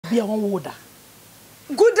be a one water.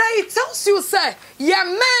 Good day, it tells you, say, yeah,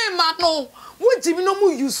 man, no, what do you know?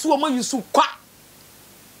 You so qua.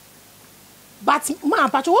 But ma,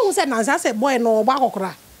 but what was said, I said, boy, no,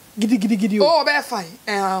 bakokra. Giddy. Oh, very fine.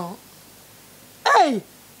 Hey.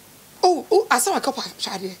 Oh, I saw a couple of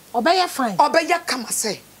shady. Obey fine. Obey ya come, I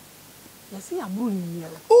say. Yes, see, I'm bullying.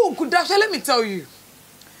 Oh, good day, let me tell you.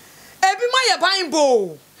 Every my buying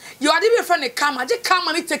bowl. You are the friend of come, I just come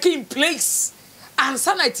and taking place. And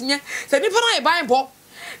Sunday, the Nippon I buying ball.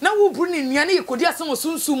 Now we'll bring in Yanni, could ya some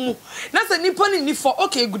soon soon. That's a Nippon in for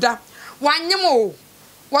okay, good. One yamo.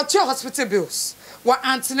 What your hospital bills? What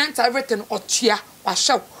antenatal everything or cheer or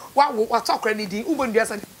show? What talk any day? Uben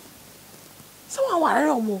yes. So I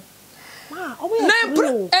don't know. Ma,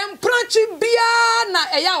 Prachi Biana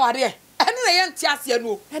a yaware. And I ain't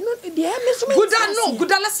no. And not the Good, no, good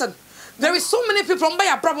lesson. There is so many people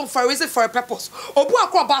buy a problem for a reason for a purpose.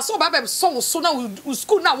 Obuakwa baso babe so now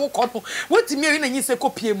school now walk on. What to me in you say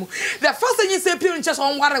copy mu. The first thing you say appearance just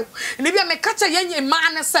on water. And if I may catch a young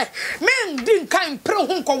man and say, men didn't kind pro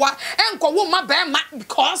hunkowa and ko woman bear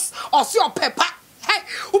because or see your pepper. Hey,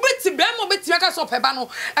 ubeti bemo beti yaka so pebano.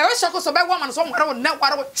 I wish I could so by woman so water net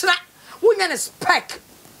water tra. Wouldn't expect.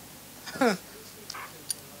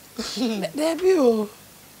 Debut.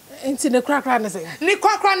 Into the crack run say. Ni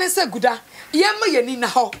crack run say gooda. Yema ye ni na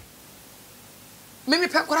ho. Me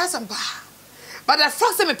pen kwasam ba. But the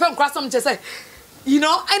first time me pen kwasam just say, you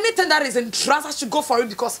know, anything that is in trust I should go for it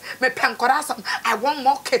because me pen kwasam I want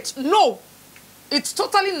more kit. No. It's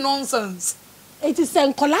totally nonsense. It is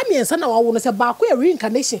an Colombian son of one say back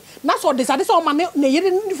reincarnation. That's what this is all my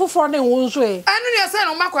ne for foreign ones way. And you say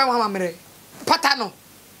no makwa mamre. Patano.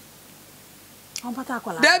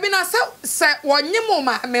 There been a say one yemo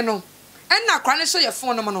ma meno. And na kwane show your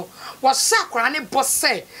phone no. Was sakwane boss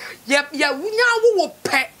say. Ya wunya wo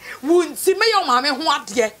pe. Wun si me your mama ho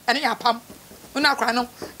ade ene ya pam. Una kwane no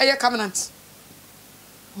eye covenant.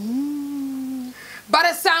 But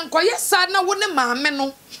a san koye sad na wo ne mama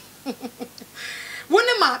no. Wo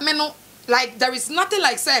ne mama no. Like there is nothing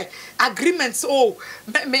like say agreements me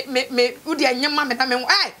udi anyama me na me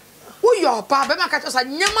hey. Who your papa be catch us a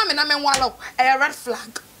nyama me na me wallow a red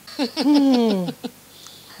flag.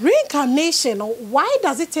 Reincarnation, why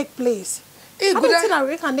does it take place? Good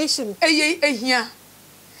reincarnation. Here.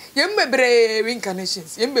 Yembebre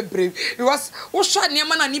reincarnations. Yembebre because who shot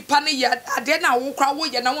nyama na nipa ne ya ade na wo kra wo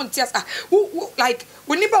ya na won tia sa. Who like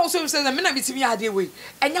when nipa also say na me na bitimi ade we.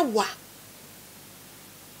 Enya wa.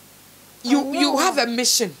 You have a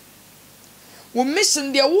mission. Wo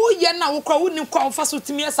mission there wo ye na wo kwa wo ni kwa fa so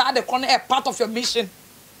timi esa de kono a part of your mission.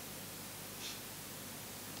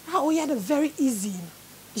 How we had a very easy.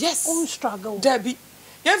 Yes. Own struggle. Debbie.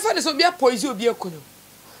 Yen fa de so bia poison obi akono.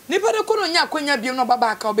 Nipa de kono nya akonya biem no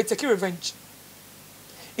baba aka obi take revenge.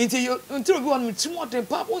 Until obi wan too much den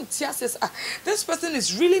pap on tia says this person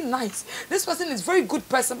is really nice. This person is very good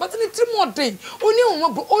person but ni too much den.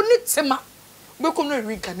 Oni tema. Be come no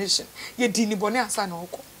reincarnation. Ye di ni bone asa na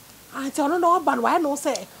oko. I don't know about why no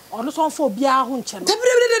say or no for bia ho nche no.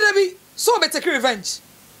 Debbie so be take revenge.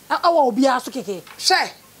 Awa bia so keke. Share.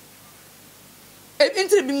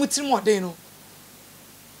 Enti bi mutiri mo den no.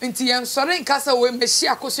 Enti yan sore nkasa we meshi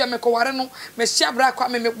akosua mekoware no meshi abra kwa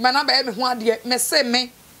me na ba me ho ade me se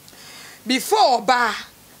me before ba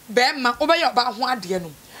be ma obeyo ba ho ade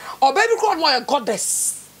no. Oba bi call no a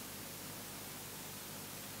goddess.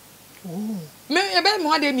 Oh. Me e be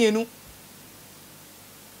mo ade mienu.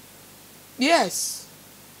 Yes.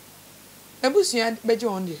 Ebusia beje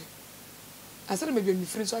on there. I said maybe me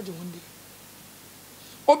friends are one day.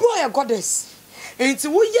 Obi o ya goddess. Enti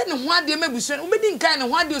wo ye ne ho ade mabusia no obedi nkan ne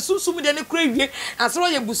ho ade susum de ne kura wie asero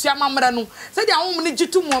ye busia mamra no se de awom ne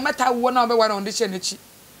gitu mu meta wo na obeware on de che nachi.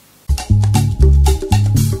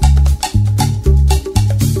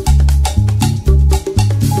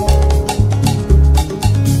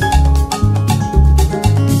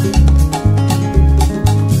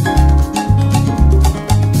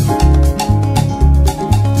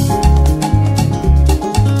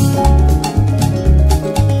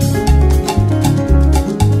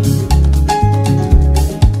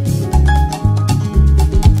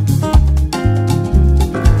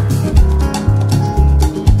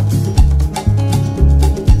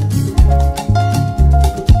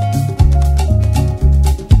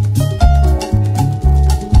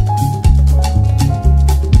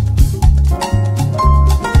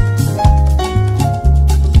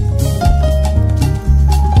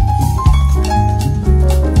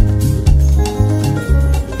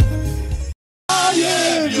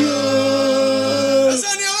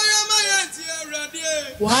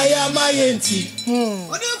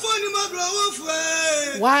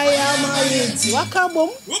 Why am I empty?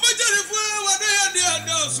 Wakabom. Why am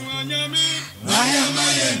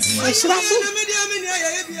I empty? Why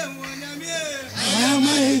am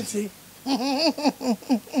I empty?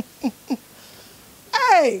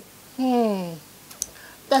 Hey.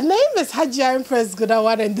 The name is Hajia Empress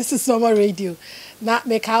Goodawad, and this is Summer Radio. Na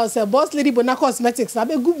make house a boss lady Bona Cosmetics. I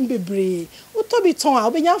be good baby. Utobi ton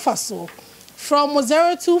I'll be faso from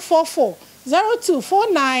 0244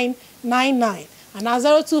 024999 and now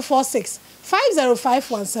 0246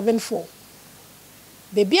 505174.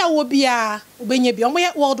 Baby, I will be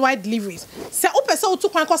worldwide deliveries. Say open so to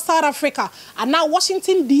South Africa and now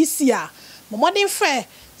Washington DC. My modern friend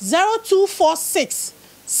 0246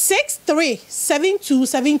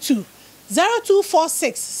 637272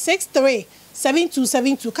 0246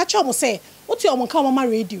 637272. Catch up say what you mama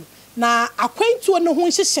radio. Na akwantu no ho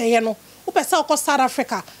nhyehyeye no wo pese akọ South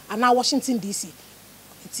Africa and Washington DC.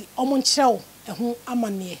 Iti omonkyerɛw ho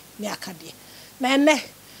amane ne akade. Na ene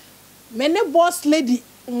mene boss lady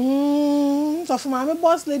so for my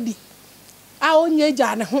boss lady a onye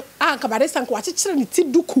gya ne ho anka bare sanko wakyekere ne ti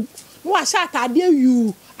duku no wa sha atade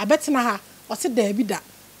ayu abetena ha o se da bi da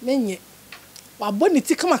menye wa bo ne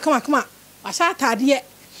ti kama wa sha atade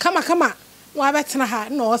kama no abetena ha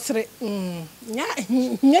na o sere nya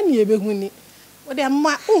ne ebehuni wo de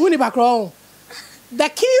ma ohuni bakro the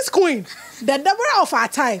king's queen the Deborah of our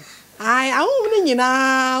time I ahuni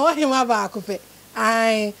nyina wo hema ba akope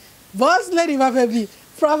I boss lady ma baby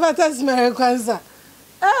prophetess quansah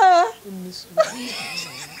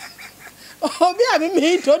obi abi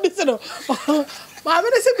me introduce no ma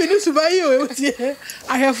me se binu suba yi o tie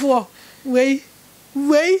ahefo we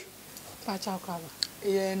pacha kwaba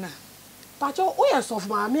na pacha o yes of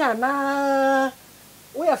ma me ana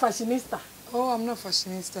we are fashionista. Oh, I'm not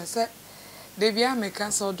fashionista. Say they be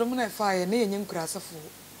American so domina fire na enyim kurasafo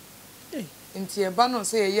nti e ba no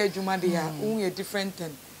say ye adwuma de ya un different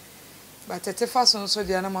thing. But at the first one, so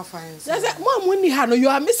they are not fine. Mom, when you have, you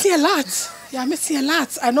are missing a lot. You are missing a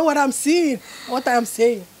lot. I know what I'm seeing, what I'm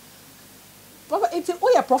saying. Papa, it's a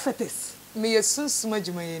prophetess. Me a soon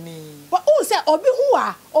smudge my name. But who said, or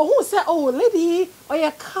who said, oh, lady, or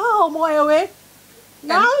a cow, boy, away?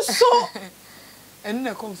 Now, so. And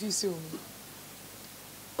no confusion.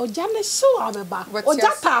 Oh, Janet, so I'll be back. Oh,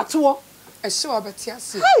 that tattoo. A show about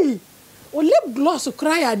yes. Hey, oh, lip gloss,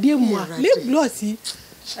 cry a dear moi, lip glossy.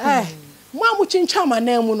 Eh. Mama chincha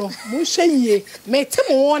manemu no mo hwe yie me te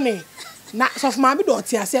mo woni na so ma bi do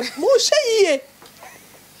te ase mo hwe yie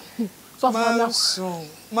so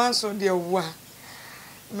manso de wa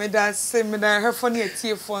me da hefo na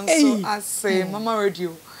etiefo nso ase mama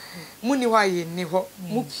radio muni wa ye ni ho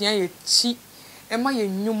mu pia ye chi e ma ye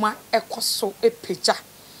nnwuma ekoso epeja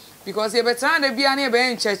because ye betra na bia na ye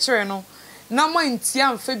be nchechire no na ma ntia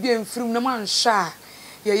amfa bia mfirim na ma nhwa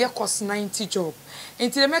ye cost 90 job.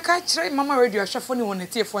 Inti the make kire mama radio ahwefo ne won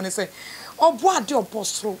etiefo ne say obo ade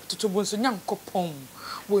obosro totobo nso nyankopon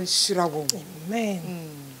won hira won. Amen.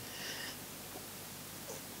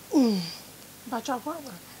 Bacha kwa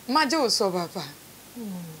maje oso papa.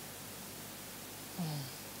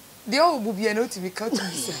 De o bubia na otimi ka to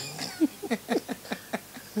bisa.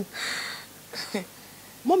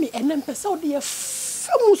 Mommy enem pesa o de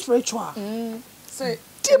famous spiritual. Say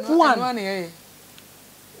deep one.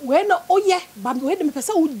 When oh yeah, but when me pesa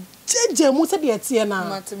o jeje mu se de tie na.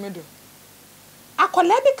 Matemedo.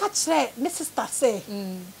 Akola bi ka kire ne sister say.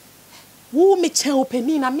 Wo me chen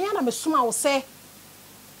openi na me na me soma wo say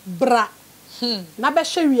bra. Na be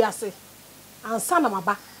hwe wiase. Ansa na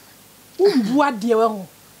maba. Umbu ade we ho.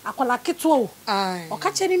 Akola keto o. O ka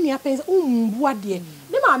kire ni nua pen umbu ade.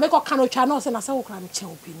 Ne ma me ko kano twa na o se na se wo kra me chen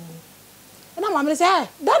openi. Na ma me say,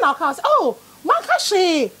 then I can say, oh, man ka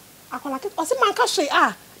hwe. Akola keto o se man ka hwe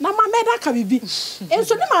na ma me da ka bibi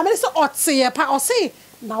enso ne ma me se otie pa o se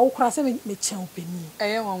na wo kura se me chen openi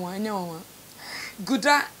enye wanwa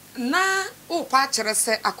guda na o pa kire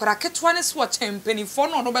se akora ketwa ne so champeni fo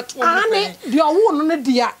no no beto mo pe de owo no ne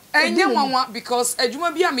dia enye wanwa because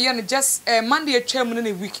adwuma bia me ye no just Monday atwam no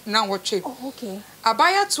na week na wo twe. Oh, okay.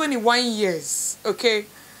 Abaya 21 years, okay.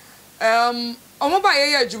 Omoba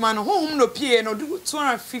ye adwuma no honhom no pie no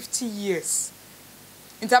 250 years.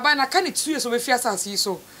 Intaba na ka ni 2 years obefi asase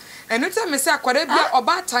so. Eno tell me say akwara bia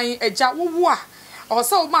obatan agya wowo a o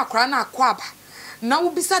se wo ma akwara na akwaba. Na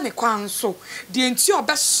wo bisa ne kwan so de enti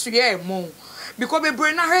obehwe mo because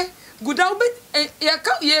bebre na hwe guda obe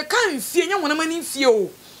ye ka mfie nya wona mani mfie o.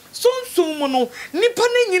 Sonson mo no nipa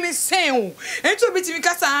na nyini sen o. Enti obetimi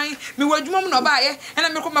kasa han me wadwuma mo no ba ye na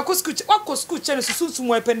me ko school wa ko school che no susu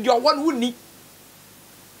mo epen de o won woni.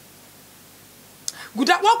 Good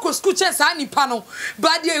at walk school chess any panel,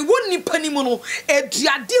 but they wouldn't penny mono, a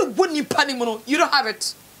diade wouldn't penny mono. You don't have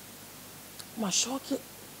it. My shock.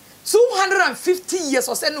 250 years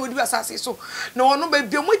or so, would be assassin. So, no, no,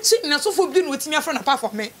 baby, I'm waiting, and so for being with me a friend apart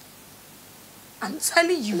from me. I'm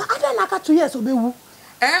telling you. I don't like 2 years, Obewu.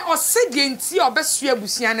 Or say the entire best year,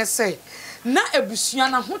 Busiana say. Na a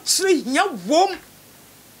Busiana, what tree, young womb.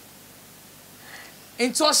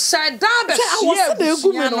 Into a side dab,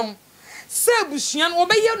 Sir Busian,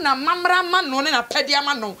 obey na mamra man, no, and a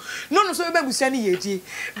pediamano. No, so Busiani yet.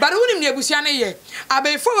 But wouldn't be a Busiana ye. I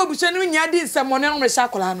be for Busiani when you did someone on the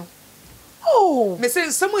Sacolano. Oh,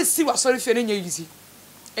 Miss, someone see what sorry feeling you easy.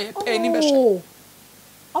 A penny oh,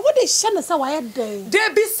 I would they send us away day.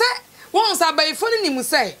 There be set once I by phone him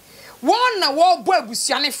say. One a war boy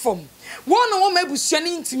Busiani from. One a woman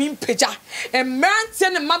Busiani to me peja. And man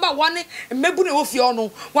send a mother one and maybe off your no.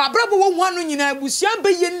 While brother one in a Busian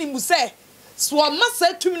bay in say. So I must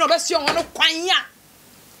say to me no best young on a quanya.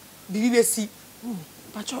 BBC.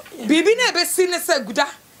 Bibi never seen a say good.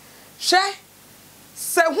 Share.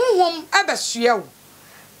 Say whom ever share.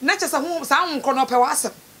 Not just a home sound corner per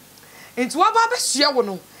wasp. Into what Baba share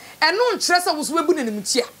no. And no treasure was webbing in the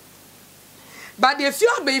chair. But if you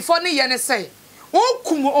are before the yen say, won't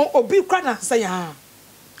come or be cranner say, ah,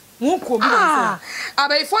 won't come. I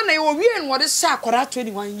before they were wearing what is shark or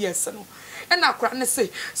 21 years. And I cranner say,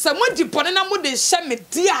 someone depending on what they share me,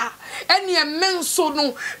 dear, any a man so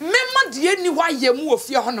no, member the any why you move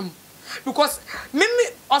your honor. Because, Mimi,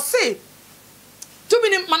 or say, 2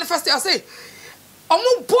 minute manifesto, I say,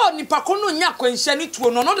 Omo born ni pakono nya kwanhia ni tuo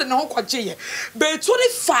no de ne ho kwaje ye be tu ni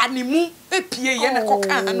fa ni mu epie ye na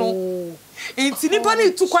koka no enti ni pa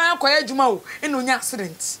ni tu kwan akoya adwuma o e no nya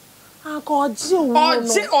accident akoje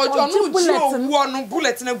wo no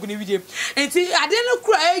bullet na guni widie enti ade no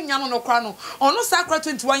kura enya no kura no ono sa kura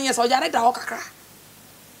 21 years o yare da ho kakra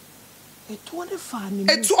e tu ni fa ni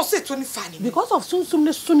mu e tu o se tu ni fa ni because of sunsum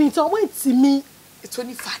ne suni nti o wa timi e tu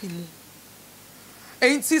ni fa ni mu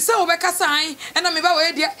enti se obeka san ena me ba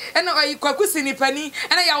we dia ena kwakusi ni pani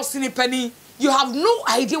ena ya usini pani you have no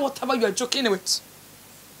idea whatever you are joking with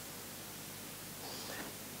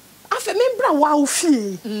afa membra wa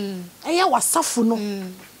ofie eya wasafo no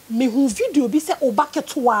me hu video bi se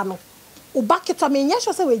obaketo no obaketo me nya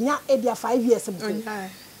sho se we nya e dia 5 years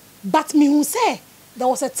but me hu say there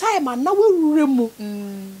was a time and now we remu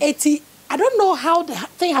eti I don't know how the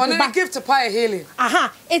thing happened but give to pay healing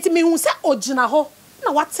eti me hu se ogina ho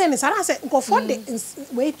na what say is I say go for the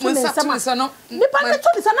way to the sama nipa me to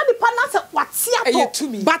the sana nipa na say watia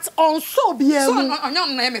to but on so be so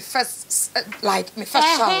on me first like me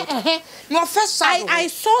first child no first child I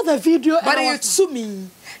saw the video but it to me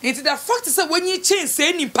it's the fact is that when you change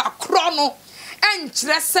say nipa kro no and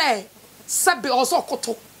kire say sabe also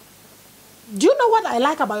koto. Do you know what I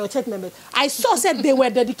like about your church members? I saw said they were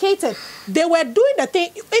dedicated. They were doing the thing.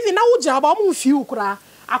 Even now, Jabba few kura.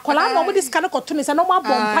 Akola no this kind of cartoon say no more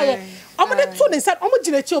bonfire. Omo de two say omo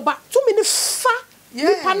ginechi ba 2 minutes fa.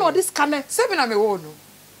 Nipa no this kind of 7 na me wo no.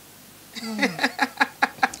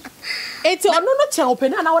 Eti ono no che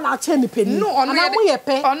open na na che ni penny. No, ono ye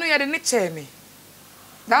pe. Ono ye de ne che me.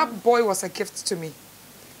 That boy was a gift to me.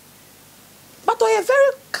 But you're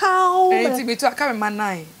very calm. Eti me too I come man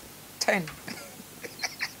 9, 10.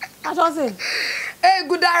 I just say, eh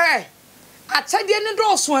good are. A chade ni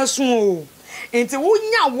do so asun o. Enti wo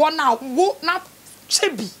nya wo na wo na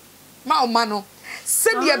chebi ma o ma no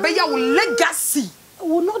se de be ya wo legacy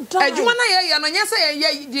will not die. Adwuma na ye no nya se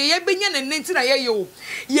ye benya na nenti na ye o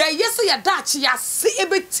ye se ya dachi ya se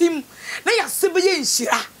ebetim na ya se be ye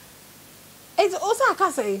nhira. It's also I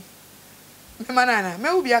can say me manana me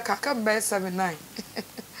wo bia ka kam be 79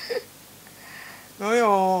 no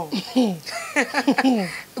yo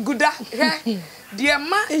guda he dear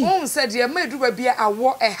ma won said dear ma do bia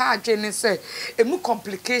awo e ha adwene say emu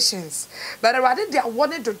complications but rather they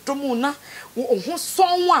wanted to domu na wo ho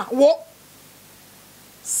son a wo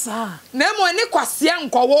sa na mo ni kwasea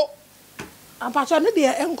nkowo apacho ne de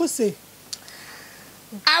enko say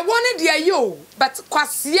I wanted dear yo but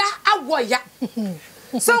kwasea awo ya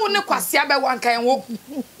so wo ne kwasea be wan kan wo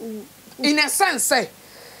in a sense say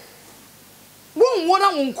won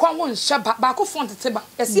wona won kwa won hye ba ko fon tete ba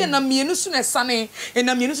ese na mienu su na sane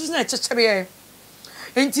na mienu su na chechere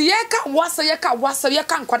enti ye ka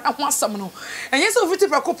nkwada ho asam no enye so fiti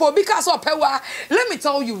prekopo because of power. Let me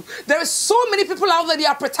tell you, there are so many people out there, they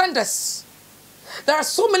are pretenders. There are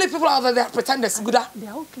so many people out there, they are pretenders. Guda they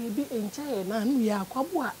are okay be enche na nu ya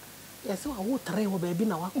akwaboah yes wa wo tare wo ba bi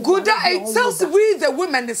na wa Guda, it tells we the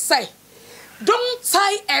women say don't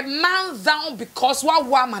tie a man down because what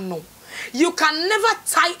woman no you can never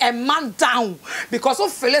tie a man down because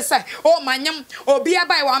of feel say oh manyam obi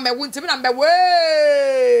abai wa me wuntimi na me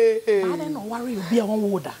way I don't know worry obi a won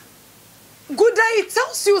woda good day it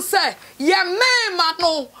tells you say yeah man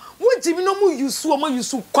no wujimi no mu yusu o ma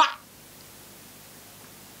yusu kwa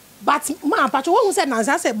but ma pacho won say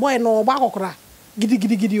nansa say boy no ba kokora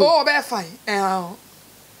gidi oh be fine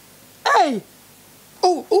hey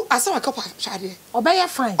oh asa wa kopa shade obey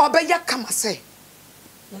fine obey kama say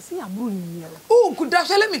yes ya buru ni oh good day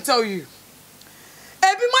let me tell you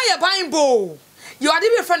ebi ma ye Bible you are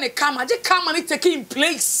the friend the karma je karma ni taking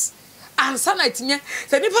place and sanitinye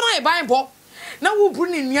se nipa na ye Bible na wo buru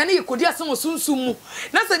ni nua na ye kodi asem osunsun mu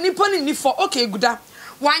na se nipa ni for okay guda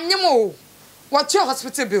wanyem o what your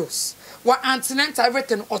hospital bills what antenatal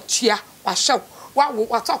everything otua wa show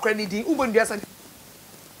wa talk ready di ubondu asa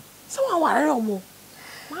so wa ware omo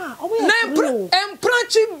ma omo na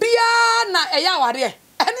empranchi bia na eya ware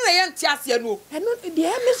ene na ye ntiase no eno de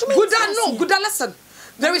measurement good listen.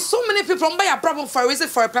 There is so many people buy a problem for a reason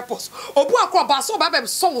for a purpose. Obu akwaboah so ba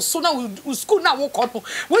so na school na wo ko no.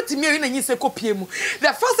 What me na yin say kopie mu.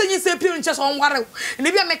 The first thing yin say pie nche so onware.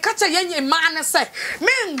 Ne bia me kacha yen ma ne say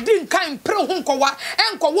men din kan pre ho nkowa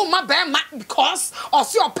enko wo ma ba ma because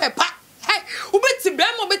osi opepa. Hey, ubeti be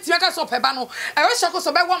ma ubeti aka so opepa no. E we shako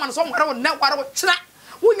so be wo man so onware wo na ware wo kira.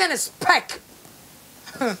 Wo nya ne spec.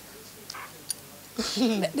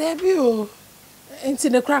 There be o.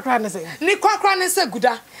 Enti ne krakra ne say. Ni krakra ne say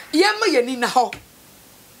guda. Ye ma ye ni na ho.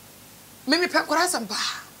 Me pen kwasam ba.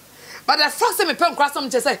 But the first time me pen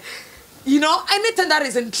kwasam just say, you know, anything that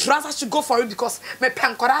is in trust I should go for it because me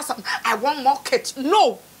pen kwasam I want more kit.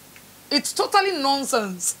 No. It's totally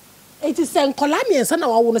nonsense. It is an colamian na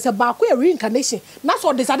wa wo no say ba ko reincarnation. Na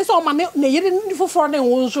so this ade so ma ne yere ni foforo ne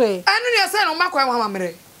won so e. Anu ne say no ma kwa wa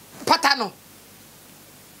mamre. Pata no.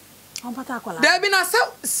 On pata akwala. There be na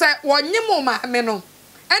say wonyem ma me no.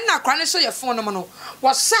 En na kwa ne so ye fon no mo no.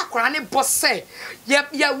 Wo sha kwa ne boss say ya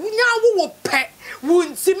wunya wo pe. Wo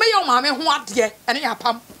nti me yo ma me ho ade ene ya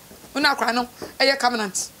pam. Una kwa no eye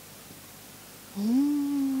covenant.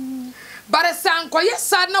 But it's ankoye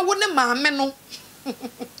sad na wo ne ma me no.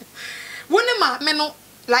 When no,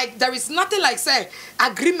 like there is nothing like say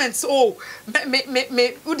agreements. Oh,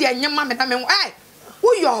 me udi anyama me na me. Hey,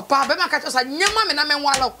 who your pa? Be ma catch us anyama me na me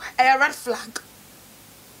walo. A red flag.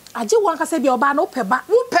 Aje wan ka say bi oba na opeba.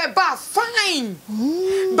 Who peba fine.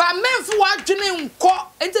 But men fu adwene nko.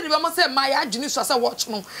 Enti de be mo say my adwene so say watch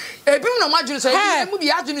no. Ebi no ma adwene so ebi mu bi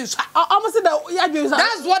adwene so. Almost say that adwene so.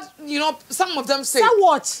 That's what you know. Some of them say. Say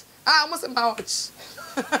watch. Almost say my watch.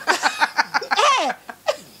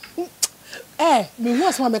 Me who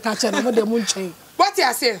asma me ka che no de mu nchen. What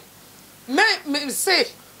you say? Me say,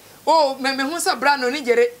 oh, me hu say bra no ni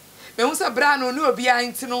jere. Me hu say bra no ni obi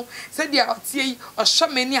anti no. Say dia otie yi, o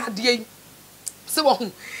hwe me ni ade yi. Say wo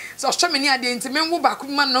hu. So o hwe me ni ade nti me wo ba ku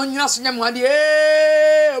ma no nyina so nyam ade.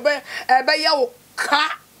 Ebe ye wo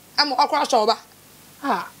ka. Am okwa so ba.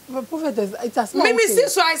 The prophetess, it has not. Me see,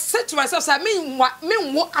 so I said to myself, say me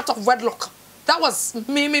wo out of wedlock. That was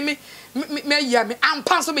me yeah me. I'm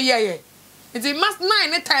pass me yeah. It must 9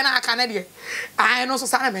 10 I can I know so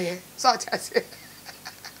sana me so I say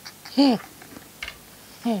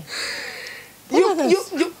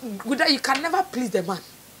you can never please the man.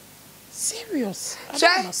 Serious. I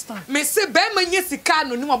don't understand. Me say be ma nyesika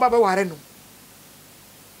no ni mo baba ware no.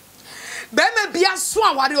 Be ma bia so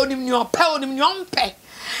aware onim ni opa onim ni ompe.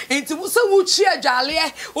 Enti wo se wo chi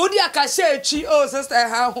adwale odi akasha echi oh sister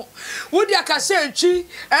ha ho wodi akasha echi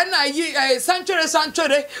na yi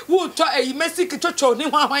sanctuary wo to ayi mesiki chocho ni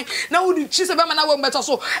hwan na wodi chi se be ma na wo beto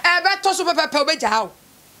so beto so pepe obeja ha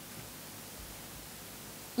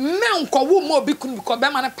me nko wo mo obi kun ko be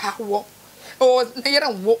ma na pa wo oh na yere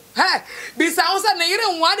wo ha bi sa wo se na yere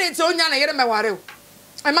wo ade nti onya na yere meware o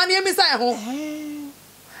e ma na emi sa ho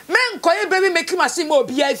me nko ye baby make machine mo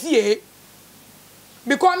obi afie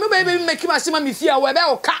because me baby make machine me fear we be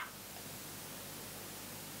oka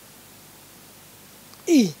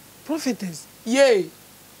prophetess yeah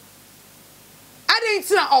I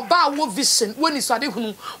didn't oba wo vision when is ade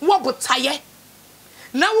hunu wo botaye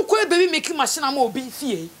na wo ko baby make machine am obi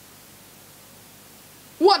fie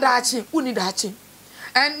wo da achi uni da achi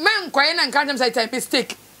and men kwaye na nka dem say type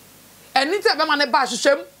mistake and nita be ma ne ba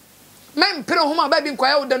hwehwem men pere ho ma baby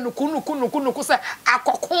kwaye wo da nuku say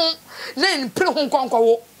akokon na pere ho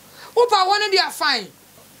nkonkwo wo pa one dey fine.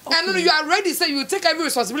 Okay. And you are ready, say you take every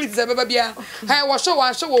responsibility. Say, baby, hey, what show,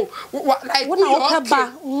 like who you okay?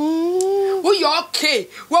 Who you okay?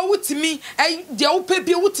 Well, what to me? Hey, the old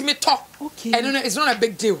baby, what to me talk? Okay. And it's not a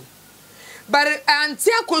big deal. But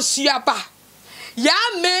until Koshiaba, ya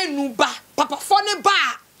menu ba, papa phone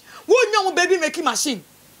ba, Who your baby making machine?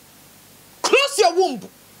 Close your womb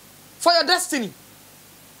for your destiny.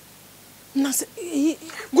 Good,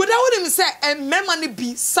 I wouldn't say, and memory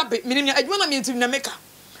be sabbath, meaning I want to mean to Nameka.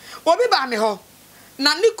 Or be by me ho.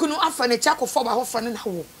 Nanikunu after a chaco for my whole friend in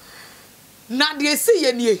her. Now, they see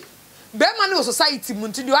ye. Beman society,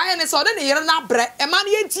 Muntu, I and so then a year now bread, a man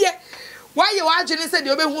yet. Why you are Jenny said,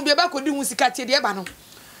 you won't be back with the Musicati de Ebano.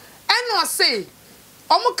 And no say,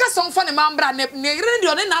 Omoka some funny mambra, near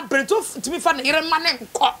your name, bread to me funny, your man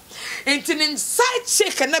and caught. Into inside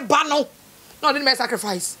chicken and bano. Not in my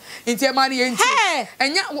sacrifice. Into your money and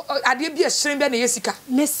and yet I did be a shame and Jessica.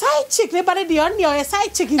 Me side chick, nobody the only or a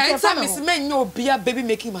side chick in the family. Miss Men, no be a baby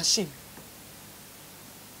making machine.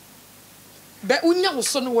 But we know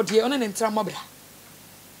son what you on an intramobra.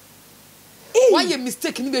 Why you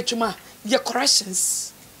mistaken me, your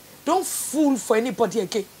corrections? Don't fool for anybody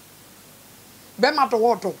again. Be matter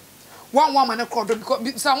water. One woman called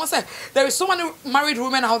because someone said there is so many married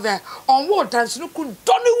women out there on what dance no could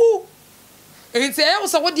don't you. And it's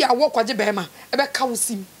also what they are walk with the Bema about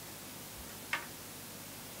Kausim.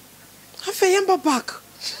 I feel back.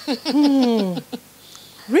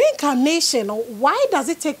 Reincarnation, why does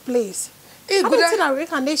it take place? How do you know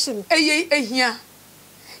reincarnation? Yeah.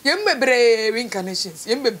 Yembe reincarnations.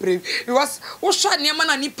 Yembe brave. Because what shot near man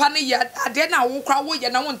and Nipana yet, I did not walk away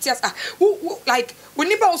and I want tears. Who like when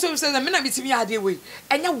Nipa also says the men are between me way.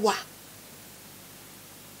 And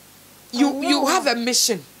you have a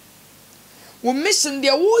mission. Well, mission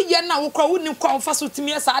there, oh, yeah, now walk out and call fast with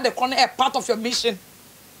me as I had a corner a part of your mission.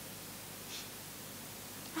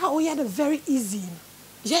 Oh, you had a very easy.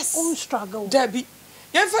 Yes. Own struggle. Debbie.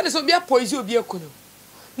 Your friends will be a poison, will be a cono.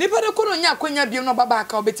 Nipper Konya Quenya be no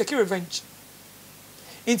babaka or be taking revenge.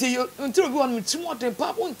 Until you want me too more than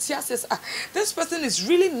Papa won't says, this person is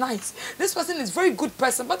really nice. This person is very good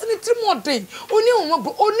person, but in 3 more days,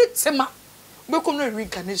 only Tema. Welcome to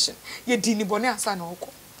reincarnation. Ye dini bonnet as an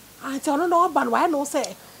uncle. I don't know about why no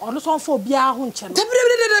say, or no song for Bia Hunchen.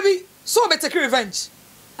 So better take revenge.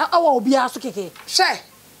 I will be asked to kick. Share.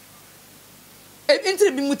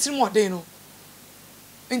 Into the mutim more day no.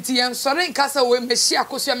 Into young sorry in Casa way, Messia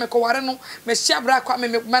Cosia Mecoarano, Messia Braca,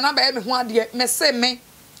 Manaba, one dear, Messe me.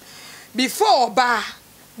 Before bar,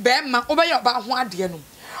 Bema, over your bar one dear no.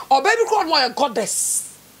 Or baby called more a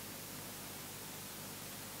goddess.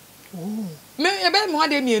 Oh, may a baby one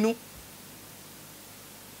day no.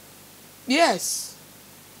 Yes.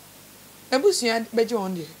 A bush yard, bet you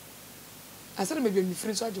on day. I said, maybe my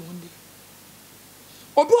friends are one day.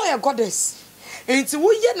 Oh, boy, a goddess. It's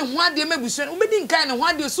we yet and one day, maybe soon, we didn't kind of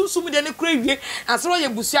one day, so soon, then a craving, and throw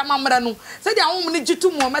your busia mamma. Said, I won't need you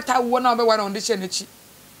 2 more matter one over one on the Chenichi.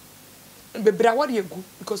 But what do you go?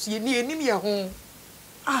 Because you need me at home.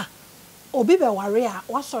 Ah, oh, baby, warrior,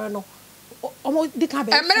 what's sorry no. Almost the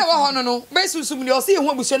cabin. I never no. Best soon you'll see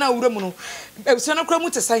what we shall now. Sena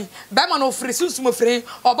Cramuta say, Baman of free Susuma free,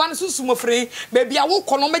 or Ban Susuma free, baby, I will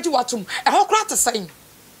call on Betty Watchum, a whole crater saying.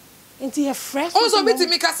 Into a fresh. Also, Betty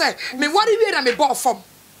Mika say, me what do you mean? I bought from.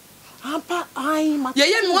 Ampa, I'm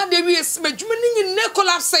a one day we is meaning in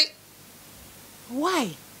Nicola say. Why?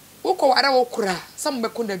 Oko, I don't cry. Some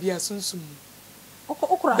Bakunda be a Sunsum.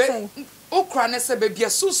 Okra say, Okra, Nessa baby, a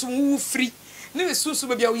Susum free. Never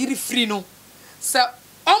soon be a free no. So,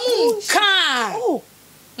 oh,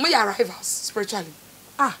 my rivals spiritually.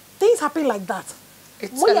 Ah, things happen like that.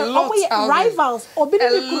 It's a lot. Rivals, obi a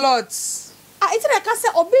lot. Ah, it's like I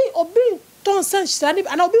said, obi don't send shani,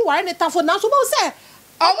 and obi why any time for now. So say,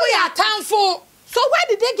 oh, we are time for. So why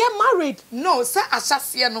did they get married? No, sir,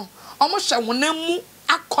 asasiano. Almost a wonemu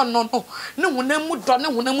akonono. No wonemu done,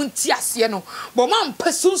 wonemu tiasiano. But man,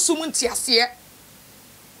 person sumun tiasie.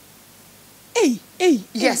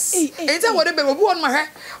 Yes. It's a whatever on my hair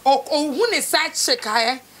or when a side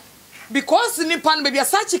check because in Nippon baby a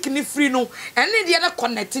side chick in the free no and then the other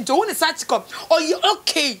connecting to only side chick up. Oh, you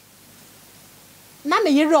okay? None a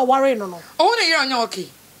year or worry no. Only year on your okay.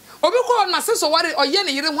 Or because my sister worry or yen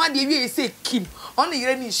you don't want the say Kim only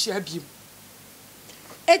year in share you.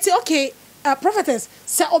 It's okay, prophetess.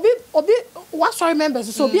 Say obi what sorry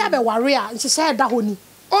members so be a warrior and she said that honey.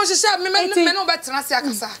 Oh, she said me no better than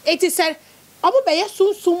Siakasa. It is said. Omo be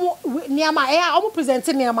yesu sumu niama omo present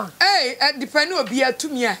niama depend obi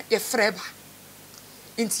atumi a ye freba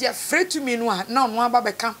nti ye fre tumi no a na ono aba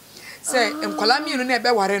beka say enkola mienu na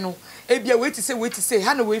ebe ware no ebia wait say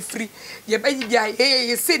ha na we free ye ba bia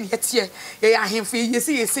ye say ne tie ye ahemfo ye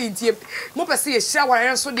say nti mo pese ye hira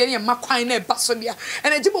ware so de ye makwan na eba so dia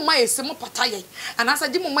ena gibo ma ye se mo pata ye anasa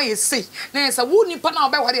gibo ma ye say na ye say wo nipa na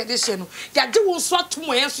oba ware de hye no ya ge wo so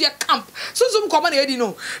atomo ye so ye camp so mo koma na edi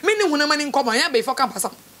no me ni hunama ni nkoma ya be for camp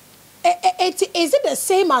asam Is it the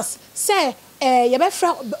same as say you be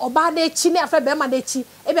friend oba na echi na afre be ma na echi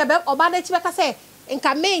e be oba na echi be ka say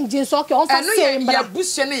nka main jinso okay on fa say mbra ya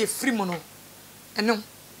busie na ye free mu no eno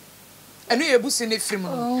ye busie na free mu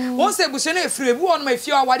no won say busie na free ebu on ma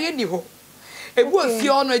fie aware ni ho ebu afie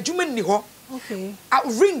on adwuma ni ho okay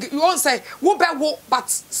ring you won say wo be wo but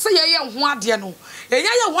say ye ho ade no ye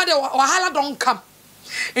ho ade wahala don come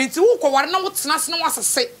enti wo ko ware na wo tena se na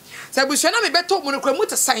wasese say busie na me beto mu no kwa mu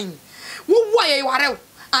te sign wo wo ye ware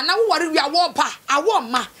ana wo ware wi awo pa awo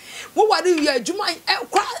ma wo ware wi adwuma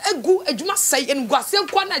kwa egu adwuma sai engwase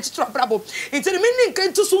kwa na chitro brabo enti me ni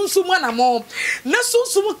nkan tu sunsum na mo na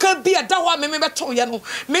sunsum ka bi ada ho me beto ye no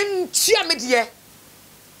me ntia me de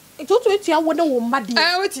itoto etia wo na wo ma de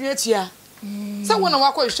wetimi etia say wo na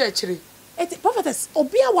wakọ hwe akire prophetess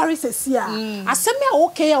obi a worry sesia asemi a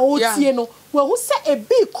okay a o tie no we who say e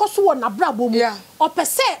bi koso wo na brabo mu o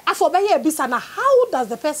pese afọ be ye ebisa na how does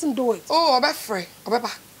the person do it obefre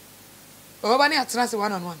obeba ni atena se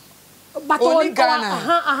one on one but only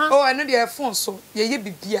Ghana eno de phone so ye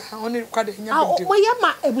bibia oni kwade nya bibia mo ye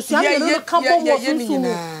ma ebusia ye no ka bo wo sunsun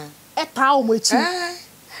eta o mo echi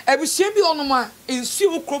ebusia bi ono ma ensu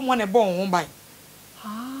okrom wo ne bon ho ban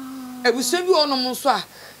ebusia bi ono mo so a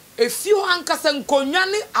efio ankasa nkonwa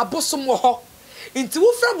ne abosom wo ho nti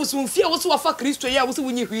wo fra busum fie wo so wafa Kristo ye wo so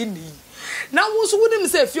wonye hwi ni na wo so wonim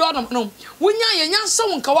se efio ono no wonya ye nya nso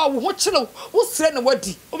nka wa wo ho kire wo sire na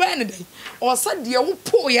wadi wo be ne dai o sa de wo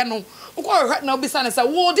po ye no wo ko hwe na obisa ne sa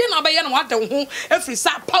wo de na be ye no wada wo ho afri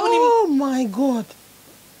sa pawni oh my god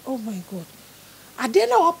ade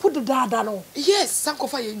na wa put dada no yes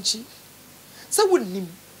sankofa ye nchi sa wonim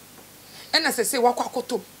ena se wakwa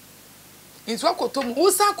kotom into akotom wo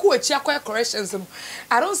sa ko achi akwa corrections no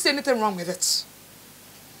I don't see anything wrong with it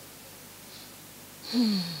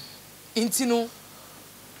intino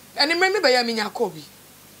eni me be ya minya ko bi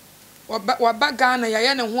wa ba Ghana ya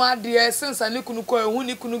ye ne ho ade sense ne kunu ko ehu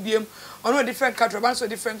ni kunu biem ono different country ban so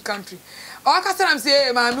different country o ka say am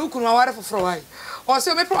say ma me kunu aware foforo why or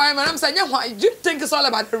say me problem am say nya ho you think it's all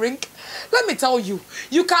about the ring let me tell you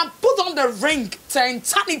you can put on the ring to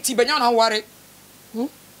eternity benya na worry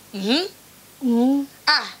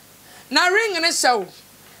na ring ne show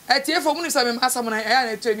etie fo mu ni say me asam na ya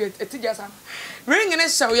na etie bi etija sana ring ne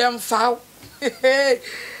show yam foul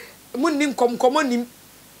munnim komonim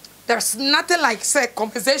there's nothing like say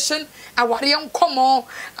conversation awarian komo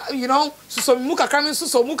you know so mu kakra me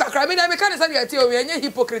so mu kakra me na me kan say etie o ye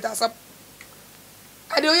hypocrite asap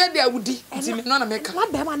ade o ye de awudi nti me no na me ka na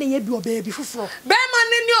be ma na ye bi oba bi fufuro be ma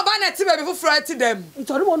ne ni oba na ti be bi fufuro ati dem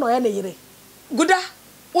ntori mo no ye na yire guda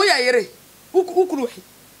wo ya yire ukuru we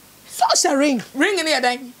so she ring ne ya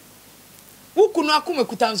dan ukunu akuma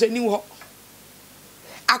kutanzo ni wo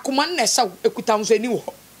akuma na saw ekutanzo ni wo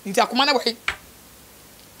nti akuma na we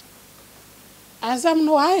asam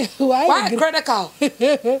no why critical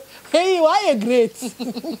hey why great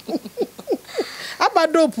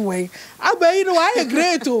abadope we abayi no why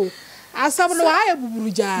great o asam no why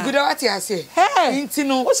buburuja guda wati ase nti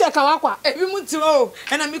no wo se ka wakwa ebi muti o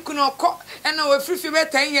ena mikunu okọ ena we free be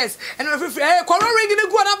 10 years ena we free ko ring ne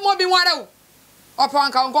gu na mo bi ware o opa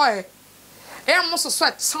nka onko mo so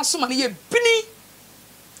sansoma ne ye bini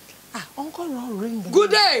onko ring good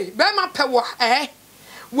day be ma pewa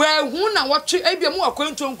we hu na watwe ebia mu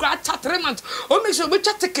akwantu nkra cha 3 months o make sure we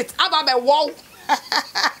chat ticket aba be wow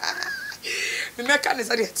the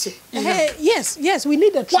mechanism yes we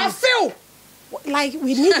need the truth what feel like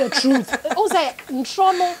we need the truth o say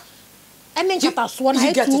ntrono ene nkata so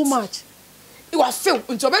na too much you are feel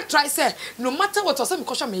until be try say no matter what say me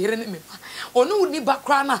kwasha me yere ne me onu ni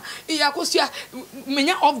background na iya kosia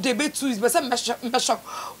menya of the bet to be say me shock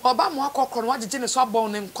oba mo akokro no wagege ne so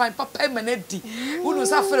abon ne nkwan papa ma na di unu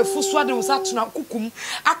sa fere fusu ade mu sa tuna kukum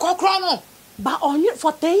akokro no ba on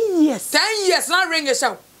for 10 years na ring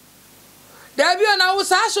yourself there be na wo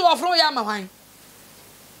sa show of no ya ma hwan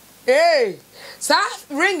sa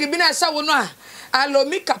ring bi na sha wo no a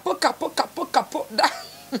alomi kapo da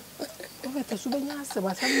prophetess ubenya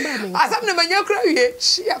aseba samba me asam ne manya kra wie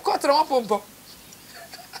ya kotra wa pompo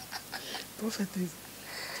prophetess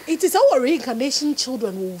it is our reincarnation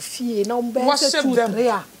children will fear now be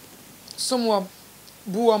 2-3 somewhat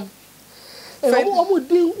buom omo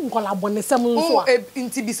din nkola bonesem nso a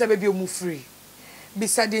nti bisa be bi omu free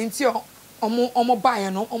bisa de nti omo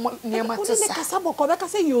bae no omo niema tesa ne kasa boko be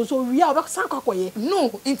kasa yo so wi a be san kwakoye no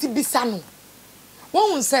nti bisa no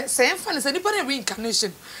won say enfa ne say nipa na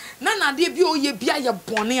reincarnation na de bi oye bia ye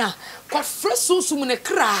bone a kwa fresusum ne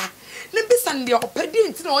kra ne bisa ne opedi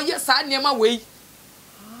nti na oye sa niema wei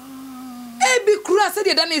Ebi kura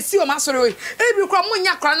said that is your master. Ebi kura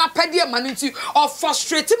munya krana pedia maninti or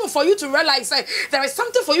frustrating for you to realize that there is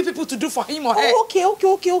something for you people to do for him or her.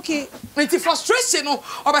 Okay. It's frustration or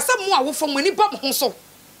by some more from when he bump home.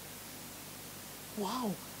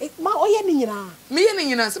 Wow. Ma oye ni nyina. Me ye ni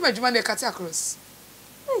nyina se madwuma de kate across.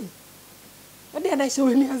 Hey. Ade na se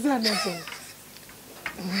we ni azra na so.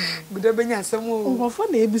 Guda benya asem o. Ngofo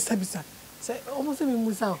na ebisa. Se omo se mi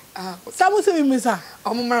musa o. Ah. Sa mo se mi musa.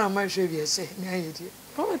 Omo mara ma hwe bi e se ni ayedi.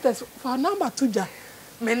 Prophetess for number 2 ja.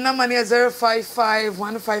 Me number ni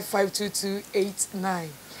 055-155-2289.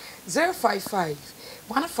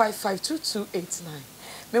 055-155-2289.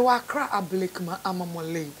 Me wa kra ablekuma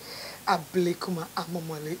amamole. Ablekuma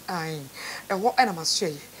amamole ain. E wo na ma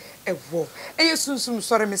hye e wo. E yesunsum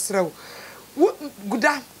sore mesrew.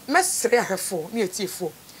 Guda mesre ahwefo na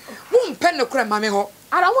etiefo. Wo mpe ne kra ma me ho.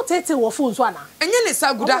 Ara wo tete wo phone so ana. Enye ne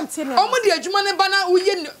sa guda. Omo de adwuma ne bana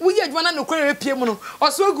uye adwuma na nokra repie mu no.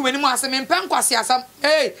 Oso agumani mu ase me mpe nkwase asam.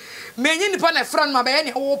 Hey, me enye nipa na friend ma be ye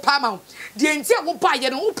ne wo pa ma. De enti a wo pa ye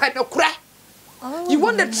no wo pe ne kra. You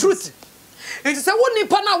want the truth. And say wo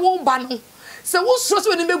nipa na wo ba no. Say wo so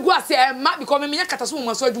so ni megu ase e ma because me nya kata so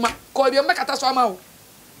mo so adwuma. Ko bi me kata so ama wo.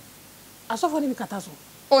 Asofo ni kata so.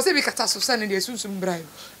 O say bi kata so send the sunsum brai.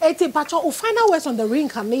 Eti pacho o final words on the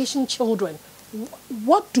reincarnation children.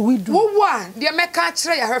 What do we do? Wo wa de me ka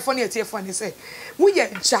kire ya herfo na etiefo ni say wo ye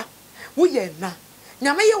ncha wo ye na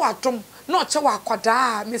nyame ye wadom na o che wa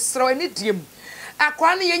akwada mesrew ani diem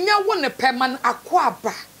akwa na ye nya wo ne peman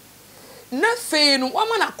akwaba na fe no wo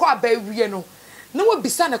ma na akwaba awie no na wo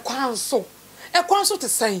bisa ne kwanso e kwanso te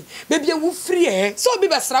san bebia wo free so bi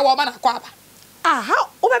besra wo ma na akwaba how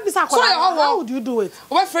bisa akwaba how would you do it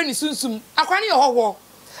wo friend ni sunsum akwa na ye howo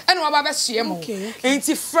ene wa ba be hye mo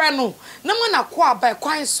enti frɛ no na ma na ko aba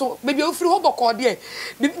kwan so bebi ofiri ho bɔkɔ de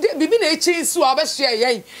bibi na echi nsu a ba hye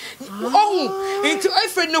yɛn ohu enti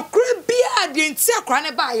efiri no kura bia de enti akora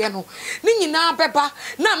ne ba ye no ne nyina bɛba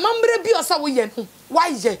na mambre bi osa wo ye no wa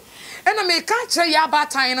ye ena me ka kyerɛ ya ba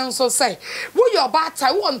tan no so sɛ wo your ba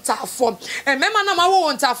tan wo ntafo mema na ma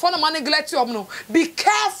wo ntafo na ma neglect you no be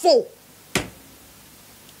careful.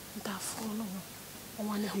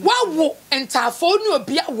 Wawo entafo ni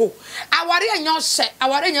obi awo aware anya hye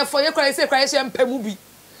aware anya fo ye kwai se mpamu bi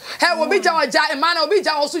he obi ja oja ema na obi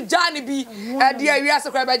ja oso ja ne bi e de awi ase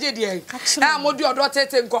kwai baje de na modi odo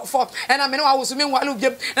tete nkofo e na me ne wawo so me nwalu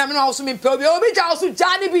biem na me ne wawo so me mpa obi ja oso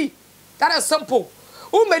ja ne bi. That is simple.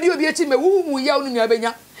 O medi obi echi me wu ya unu nua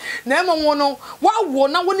benya na emo no wawo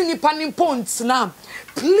na woni nipa ni point na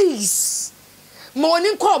please mo woni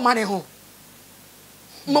nko ma ne ho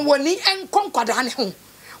mo woni enkonkwada ne ho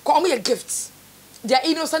ko mo ye gifts. They are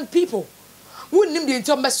innocent people. Wouldn't de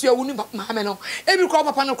ntom beso woni maame no ebi ko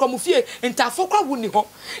papa no ko mo fie ntafo kwa woni ho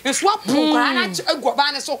nso apon kwa na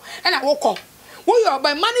agoba ne so e na wokọ wo yo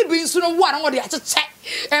ba mani bi nso no wo ara wo de acheche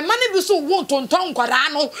e mani bi so wo tonton kwara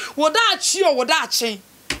no wo da achi o wo da achi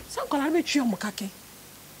san kwara be twi o mo kake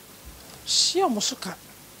shi o mo suka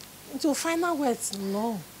until final words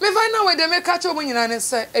no me final word de me catch o mo nyina ne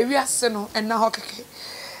se ewiase no enna ho keke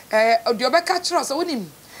de obeka kire so wonim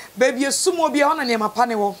baby esumo bia ho na ne mapa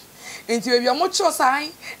ne wo enti baby o mo kire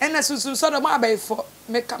sai enna susu so do ma abaifo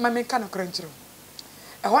me ka na krenchiro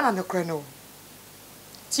e ho na ne kre no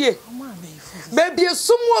tie baby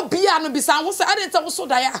esumo bia no bisa ho se ade nta wo so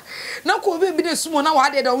da ya na ko baby de sumo na wa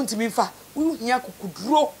ade da wontimi mfa wo hia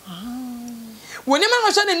kokuduro woni ma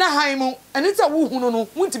no hye ne na han mu ene ta wo hu no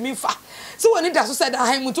wontimi mfa se woni da so se da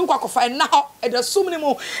han mu tu kwakofa na ho e da sum ne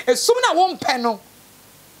mu esum na wo mpe no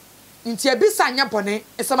nti ebisa nya bone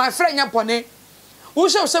esa my friend nya bone wo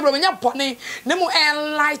hye bro nya bone ne mu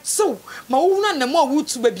light so ma wo na ne mo wo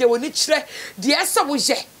tu ba bia woni kire de esa wo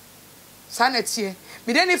hye sanetie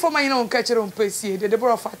me dey ni for my no nka kire mpasie the devil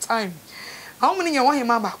of our time how many nya wo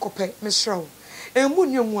hema ba kope me shrew emu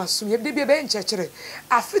nyamu asum ye de bia be nche kire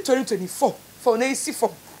afi 2024 for na isi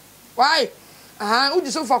for why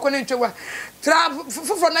uji so for akone ntwewa tra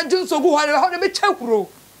for na junso gu ho na be chakuro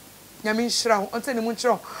nyame nhyira ho onte ne mu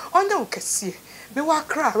nkyerɛ onda okese me wa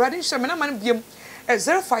kra rade nhyira me na man biem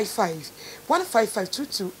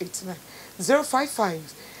 055-155-2289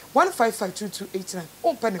 055-155-2289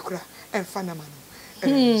 on pe ne kra emfa na man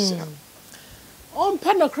on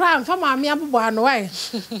pe ne kra emfa ma me abobo ano ai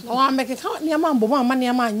na wa make ka ne ma mbom ama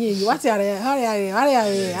ne ma anye yi what are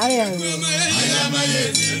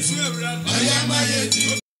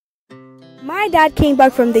My dad came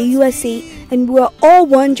back from the USA and we were all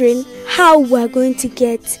wondering how we're going to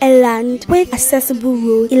get a land with accessible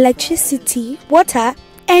roads, electricity, water,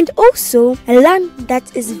 and also a land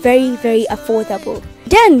that is very, very affordable.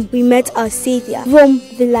 Then we met our savior, Rome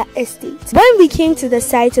Villa Estate. When we came to the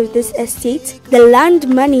site of this estate, the land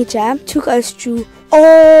manager took us through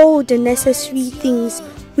all the necessary things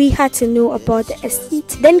we had to know about the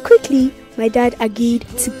estate. Then quickly, my dad agreed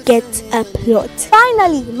to get a plot.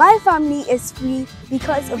 Finally, my family is free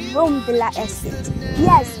because of Rome Villa Estate.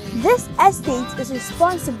 Yes, this estate is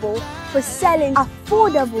responsible for selling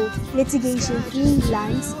affordable litigation-free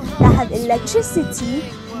lands that have electricity,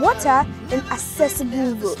 water, and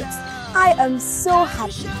accessible roads. I am so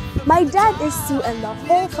happy. My dad is too, and the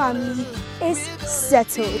whole family is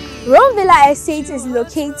settled. Rome Villa Estate is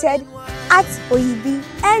located at Oyibi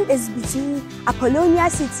and is between Apollonia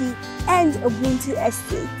City and Ubuntu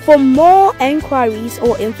Estate. For more enquiries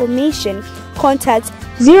or information, contact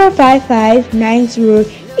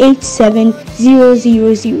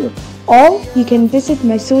 055-9087-000, or you can visit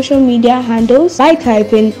my social media handles by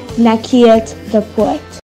typing Nakiat the Poet.